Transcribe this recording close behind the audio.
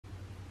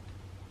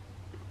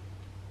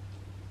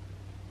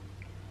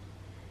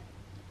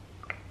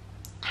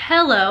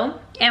Hello,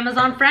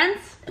 Amazon friends.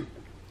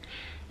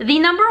 The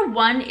number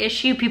one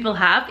issue people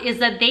have is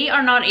that they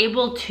are not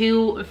able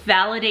to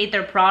validate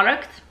their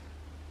product.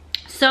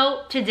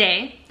 So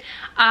today,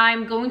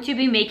 I'm going to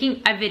be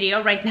making a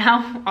video right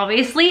now,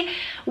 obviously,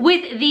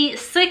 with the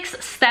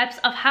 6 steps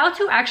of how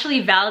to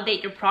actually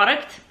validate your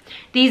product.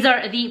 These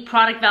are the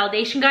product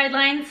validation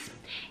guidelines,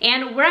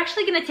 and we're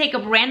actually gonna take a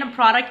random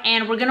product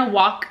and we're gonna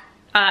walk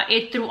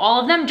it through all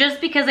of them, just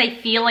because I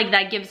feel like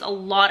that gives a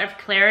lot of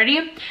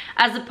clarity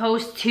as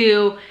opposed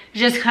to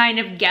just kind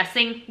of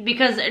guessing,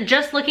 because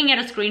just looking at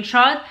a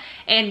screenshot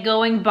and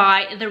going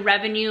by the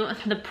revenue,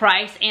 the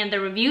price, and the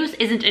reviews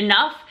isn't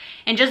enough.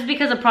 And just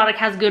because a product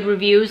has good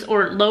reviews,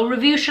 or low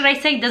reviews should I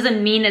say,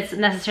 doesn't mean it's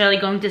necessarily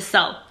going to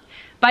sell.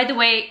 By the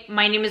way,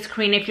 my name is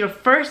Karina. If you're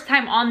first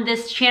time on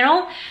this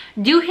channel,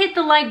 do hit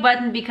the like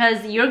button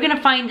because you're gonna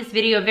find this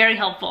video very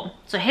helpful.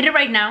 So hit it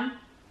right now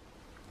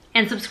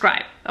and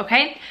subscribe,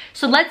 okay?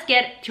 So let's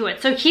get to it.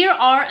 So here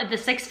are the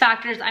 6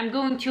 factors. I'm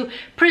going to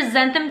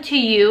present them to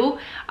you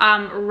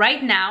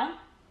right now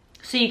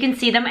so you can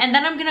see them, and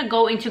then I'm gonna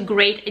go into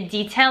great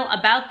detail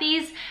about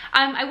these.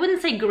 I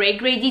wouldn't say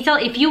great detail.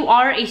 If you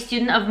are a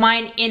student of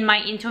mine in my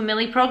Into a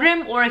Milli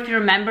program, or if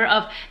you're a member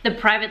of the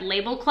private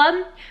label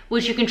club,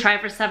 which you can try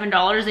for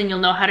 $7 and you'll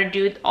know how to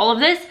do all of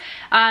this,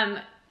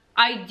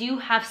 I do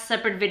have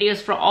separate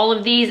videos for all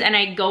of these, and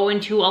I go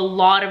into a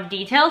lot of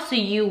detail, so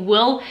you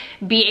will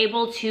be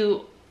able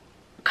to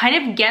kind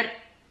of get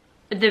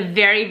the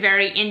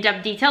very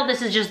in-depth detail.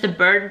 This is just the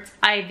bird's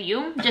eye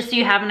view, just so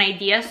you have an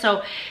idea,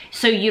 so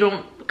you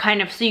don't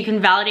so you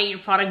can validate your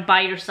product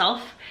by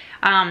yourself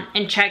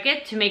and check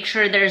it to make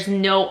sure there's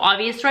no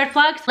obvious red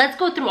flags. Let's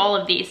go through all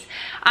of these.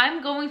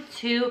 I'm going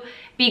to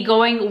be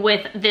going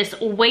with this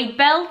weight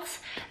belt.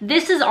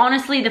 This is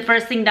honestly the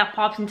first thing that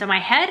pops into my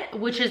head,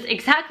 which is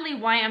exactly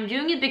why I'm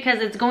doing it, because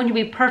it's going to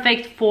be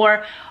perfect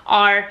for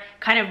our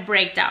kind of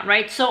breakdown,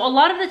 right? So a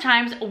lot of the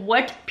times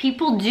what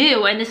people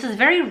do, and this is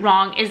very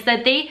wrong, is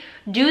that they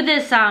do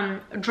this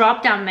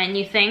drop down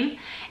menu thing,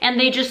 and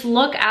they just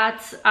look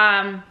at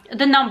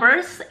the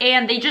numbers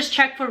and they just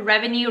check for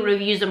revenue,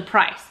 reviews, and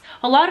price.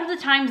 A lot of the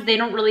times they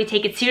don't really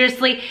take it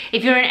seriously.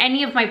 If you're in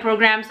any of my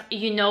programs,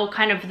 you know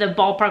kind of the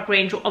ballpark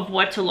range of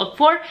what to look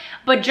for.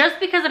 But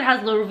just because it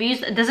has low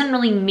reviews, it doesn't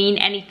really mean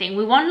anything.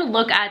 We want to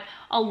look at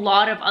a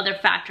lot of other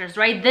factors,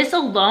 right? This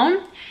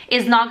alone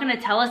is not going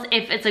to tell us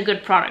if it's a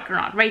good product or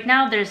not. Right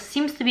now, there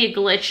seems to be a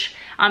glitch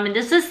in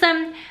the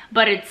system,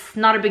 but it's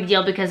not a big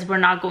deal because we're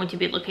not going to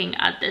be looking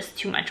at this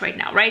too much right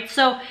now, right?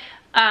 So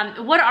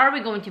what are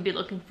we going to be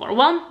looking for?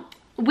 Well,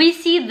 we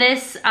see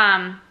this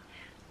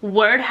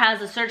word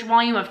has a search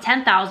volume of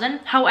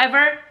 10,000.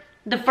 However,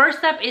 the first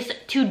step is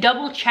to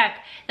double check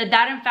that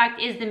that in fact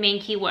is the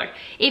main keyword.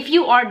 If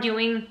you are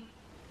doing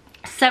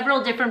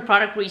several different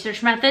product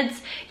research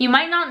methods, you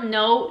might not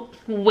know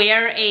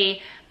where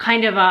a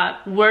kind of a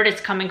word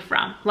is coming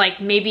from. Like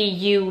maybe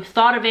you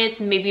thought of it,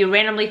 maybe you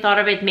randomly thought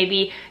of it,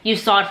 maybe you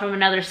saw it from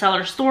another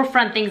seller's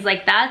storefront, things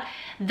like that.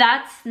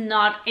 That's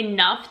not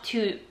enough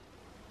to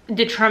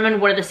determine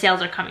where the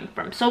sales are coming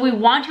from. So we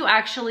want to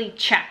actually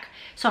check.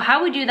 So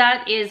how we do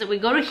that is we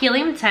go to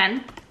Helium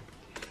 10.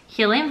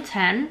 Helium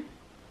 10.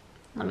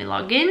 Let me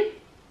log in.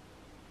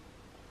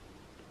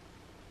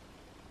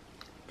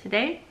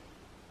 Today.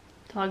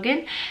 Log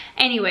in.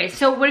 Anyway,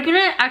 so we're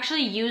gonna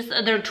actually use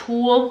their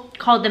tool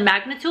called the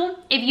Magnet tool.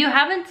 If you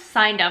haven't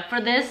signed up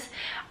for this,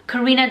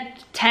 Karina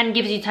 10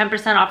 gives you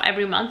 10% off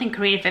every month, and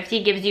Karina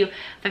 50 gives you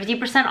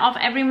 50% off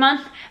every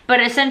month. But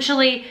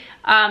essentially,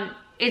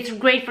 it's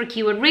great for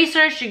keyword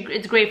research,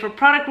 it's great for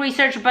product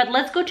research, but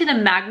let's go to the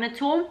Magnet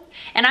tool,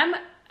 and I'm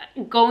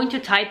going to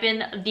type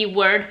in the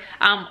word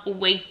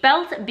weight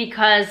belt,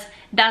 because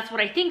that's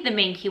what I think the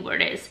main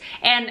keyword is.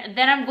 And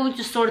then I'm going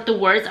to sort the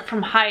words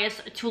from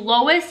highest to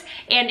lowest,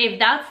 and if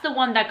that's the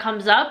one that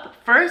comes up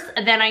first,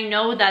 then I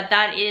know that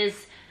that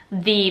is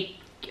the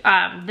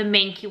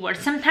main keyword.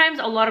 Sometimes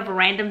a lot of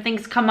random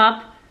things come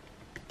up.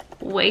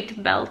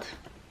 Weight belt.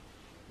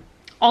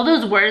 All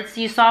those words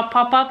you saw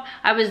pop up,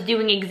 I was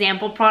doing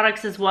example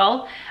products as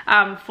well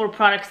for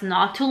products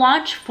not to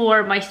launch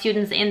for my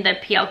students in the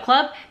PL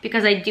Club,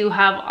 because I do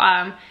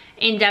have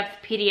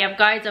in-depth PDF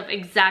guides of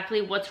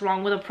exactly what's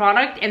wrong with a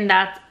product, and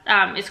that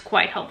is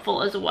quite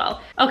helpful as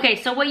well. Okay,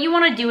 so what you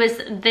want to do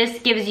is,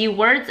 this gives you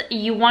words.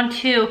 You want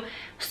to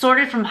sort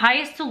it from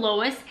highest to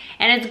lowest,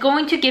 and it's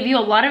going to give you a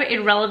lot of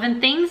irrelevant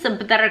things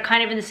but that are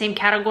kind of in the same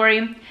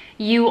category.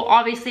 You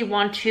obviously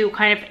want to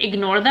kind of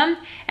ignore them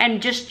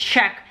and just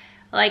check,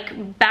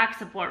 like back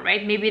support,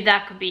 right? Maybe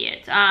that could be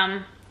it.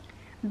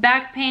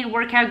 Back pain,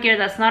 workout gear,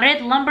 that's not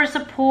it. Lumbar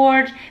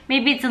support,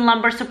 maybe it's in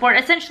lumbar support.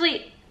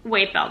 Essentially,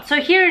 weight belt. So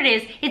here it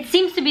is. It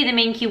seems to be the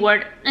main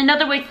keyword.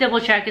 Another way to double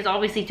check is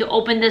obviously to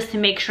open this to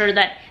make sure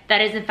that that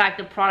is in fact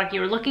the product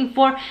you're looking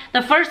for.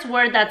 The first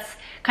word that's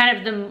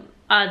kind of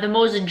the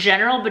most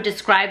general but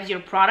describes your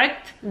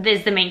product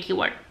is the main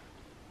keyword.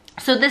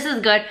 So this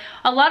is good.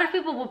 A lot of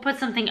people will put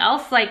something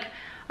else like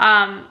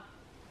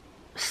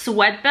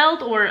sweat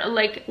belt or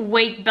like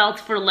weight belt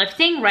for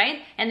lifting,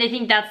 right? And they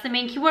think that's the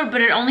main keyword,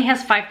 but it only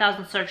has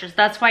 5,000 searches.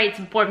 That's why it's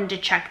important to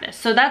check this.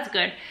 So that's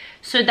good.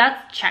 So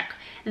that's check.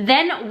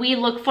 Then we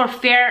look for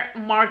fair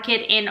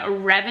market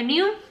in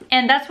revenue.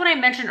 And that's what I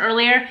mentioned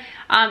earlier.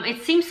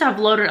 It seems to have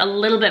loaded a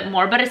little bit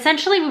more, but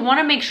essentially we want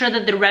to make sure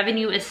that the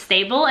revenue is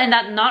stable and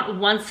that not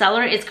one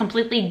seller is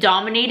completely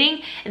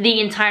dominating the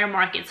entire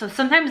market. So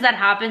sometimes that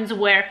happens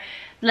where,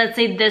 let's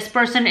say this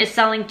person is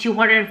selling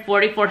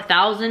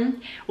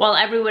 244,000 while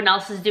everyone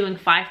else is doing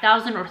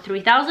 5,000 or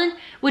 3,000,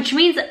 which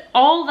means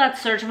all that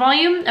search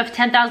volume of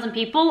 10,000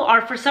 people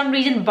are for some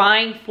reason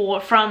buying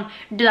from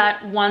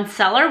that one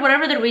seller,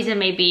 whatever the reason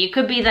may be. It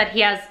could be that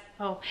he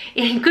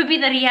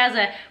has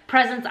a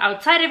presence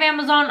outside of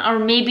Amazon, or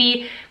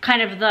maybe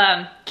kind of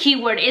the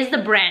keyword is the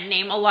brand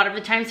name. A lot of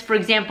the times, for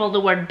example, the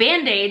word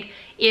Band-Aid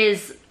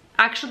is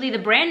actually the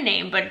brand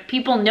name, but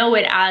people know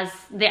it as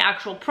the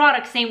actual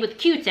product. Same with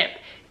Q-tip.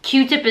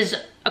 Q-tip is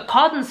a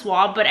cotton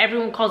swab, but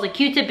everyone calls it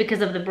Q-tip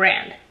because of the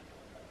brand.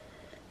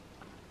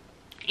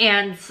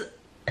 And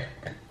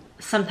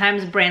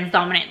sometimes brands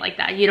dominate like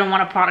that. You don't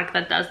want a product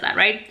that does that,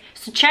 right?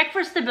 So check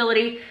for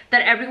stability,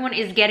 that everyone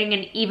is getting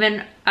an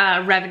even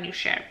revenue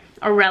share,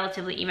 or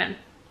relatively even.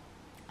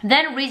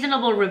 Then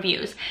reasonable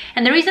reviews.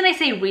 And the reason I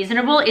say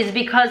reasonable is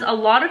because a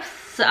lot of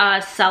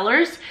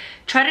sellers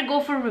try to go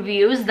for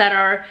reviews that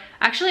are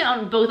actually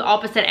on both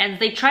opposite ends.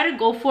 They try to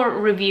go for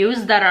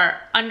reviews that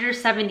are under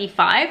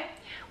 75,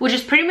 which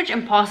is pretty much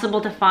impossible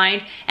to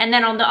find. And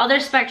then on the other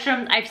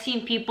spectrum, I've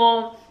seen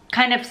people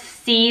kind of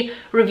see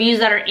reviews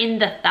that are in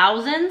the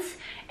thousands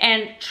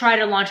and try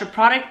to launch a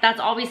product. That's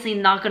obviously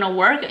not gonna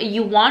work.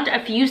 You want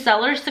a few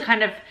sellers to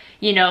kind of,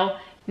 you know,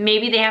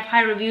 maybe they have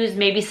high reviews,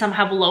 maybe some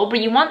have low, but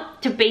you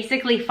want to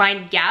basically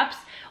find gaps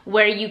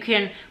where you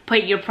can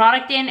put your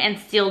product in and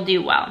still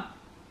do well.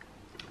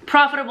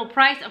 Profitable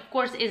price, of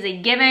course, is a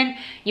given.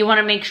 You want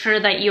to make sure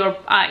that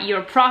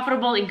you're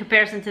profitable in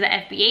comparison to the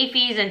FBA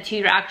fees and to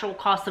your actual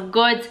cost of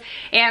goods.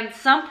 And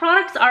some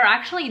products are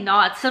actually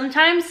not.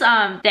 Sometimes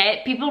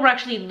that people were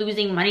actually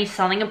losing money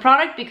selling a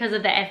product because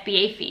of the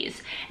FBA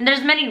fees. And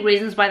there's many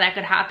reasons why that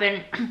could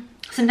happen.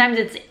 Sometimes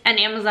it's an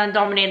Amazon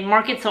dominated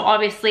market, so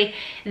obviously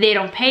they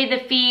don't pay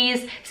the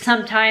fees.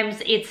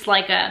 Sometimes it's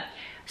like a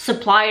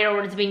supplier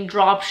or it's being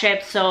drop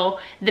shipped, so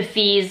the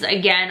fees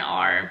again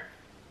are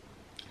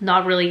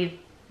not really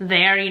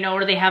there, you know,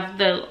 or they have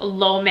the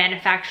low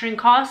manufacturing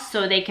costs,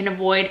 so they can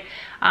avoid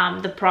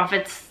the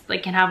profits, they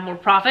can have more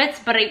profits,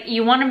 but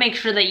you want to make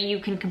sure that you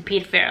can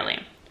compete fairly.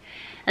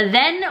 And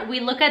then we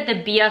look at the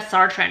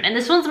BSR trend, and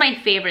this one's my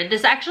favorite.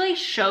 This actually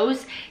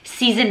shows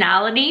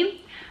seasonality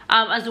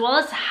as well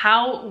as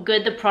how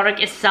good the product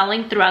is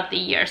selling throughout the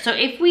year. So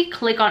if we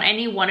click on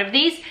any one of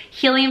these,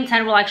 Helium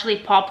 10 will actually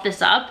pop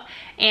this up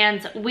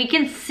and we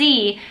can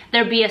see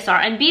their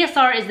BSR, and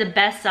BSR is the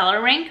best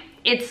seller rank.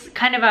 It's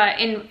kind of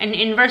an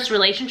inverse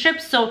relationship,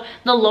 so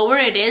the lower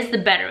it is, the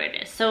better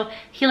it is. So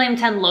Helium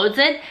 10 loads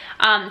it,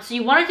 so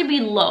you want it to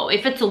be low.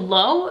 If it's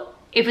low,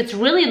 if it's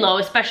really low,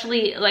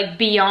 especially like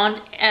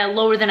beyond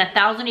lower than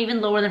 1,000, even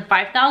lower than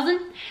 5,000,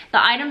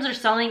 the items are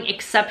selling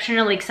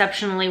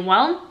exceptionally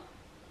well.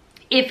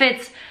 If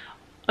it's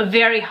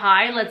very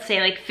high, let's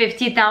say like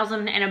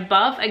 50,000 and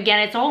above, again,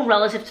 it's all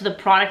relative to the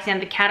products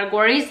and the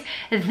categories,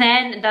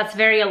 then that's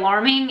very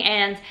alarming,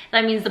 and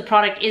that means the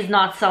product is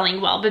not selling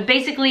well. But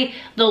basically,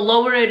 the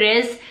lower it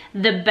is,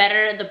 the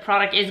better the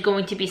product is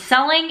going to be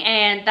selling,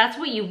 and that's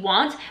what you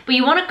want. But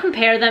you want to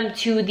compare them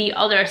to the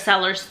other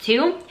sellers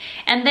too.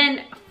 And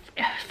then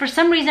for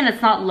some reason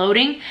it's not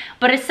loading,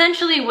 but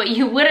essentially what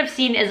you would have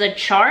seen is a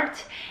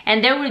chart,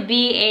 and there would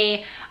be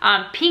a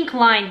pink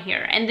line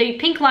here, and the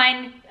pink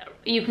line,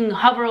 you can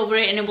hover over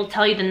it and it will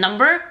tell you the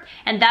number,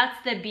 and that's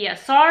the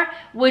BSR,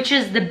 which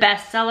is the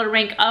best seller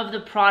rank of the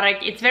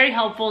product. It's very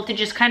helpful to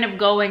just kind of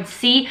go and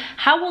see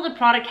how well the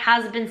product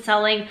has been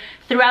selling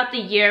throughout the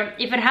year.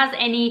 If it has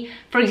any,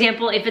 for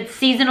example, if it's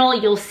seasonal,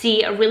 you'll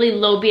see a really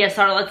low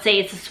BSR. Let's say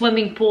it's a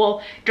swimming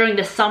pool during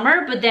the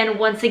summer, but then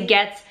once it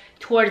gets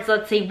towards,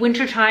 let's say,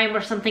 winter time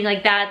or something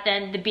like that,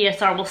 then the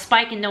BSR will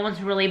spike and no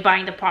one's really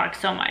buying the product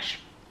so much.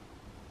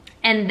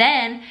 And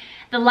then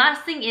the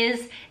last thing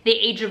is the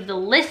age of the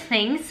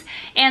listings,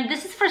 and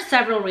this is for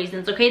several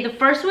reasons, okay? The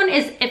first one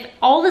is if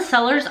all the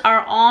sellers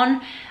are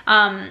on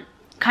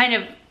kind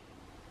of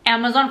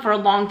Amazon for a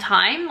long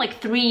time, like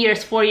 3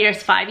 years, 4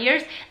 years, 5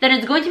 years, then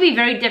it's going to be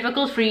very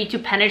difficult for you to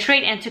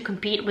penetrate and to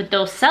compete with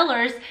those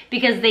sellers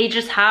because they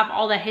just have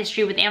all that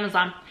history with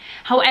Amazon.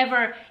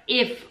 However,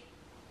 if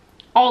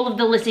all of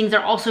the listings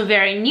are also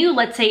very new,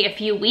 let's say a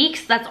few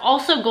weeks, that's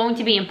also going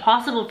to be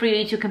impossible for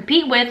you to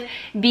compete with,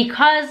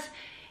 because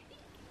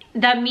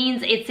that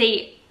means it's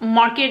a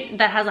market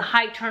that has a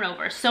high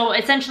turnover. So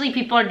essentially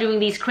people are doing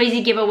these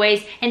crazy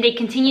giveaways and they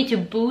continue to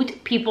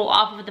boot people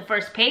off of the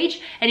first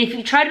page. And if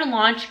you try to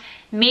launch,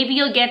 maybe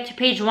you'll get to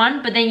page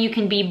 1, but then you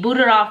can be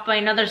booted off by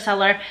another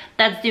seller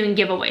that's doing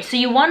giveaways. So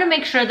you want to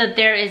make sure that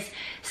there is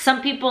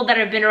some people that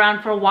have been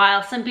around for a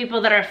while, some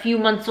people that are a few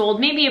months old,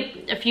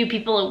 maybe a few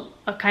people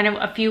kind of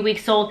a few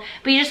weeks old,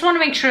 but you just want to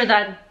make sure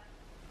that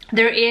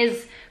there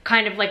is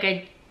kind of like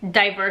a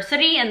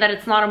diversity, and that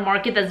it's not a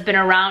market that's been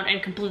around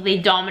and completely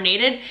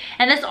dominated.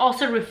 And this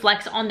also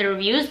reflects on the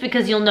reviews,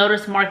 because you'll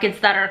notice markets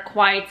that are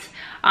quite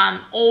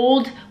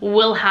old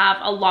will have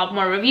a lot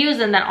more reviews,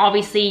 and then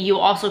obviously you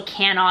also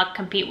cannot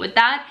compete with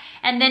that.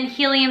 And then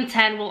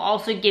helium-10 will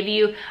also give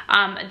you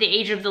the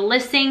age of the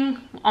listing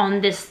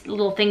on this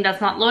little thing that's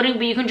not loading,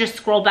 but you can just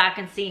scroll back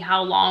and see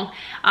how long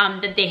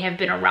that they have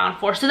been around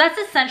for. So that's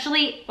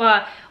essentially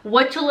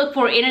what to look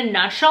for in a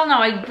nutshell. Now,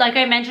 like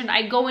I mentioned,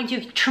 I go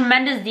into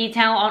tremendous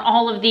detail on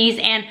all of these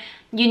and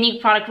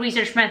unique product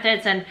research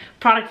methods and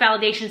product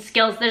validation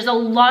skills. There's a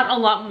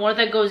lot more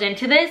that goes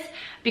into this,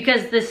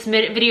 because this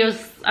video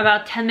is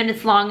about 10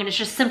 minutes long and it's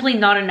just simply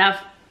not enough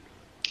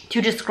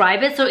to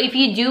describe it. So if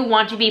you do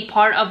want to be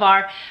part of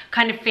our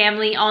kind of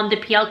family on the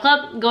PL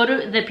Club, go to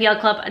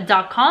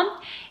theplclub.com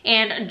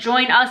and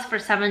join us for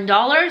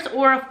 $7.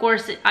 Or of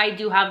course, I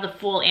do have the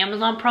full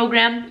Amazon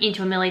program,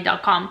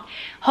 intoamillion.com.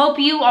 Hope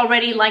you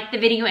already liked the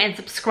video and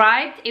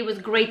subscribed. It was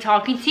great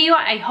talking to you.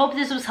 I hope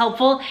this was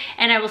helpful,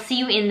 and I will see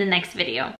you in the next video.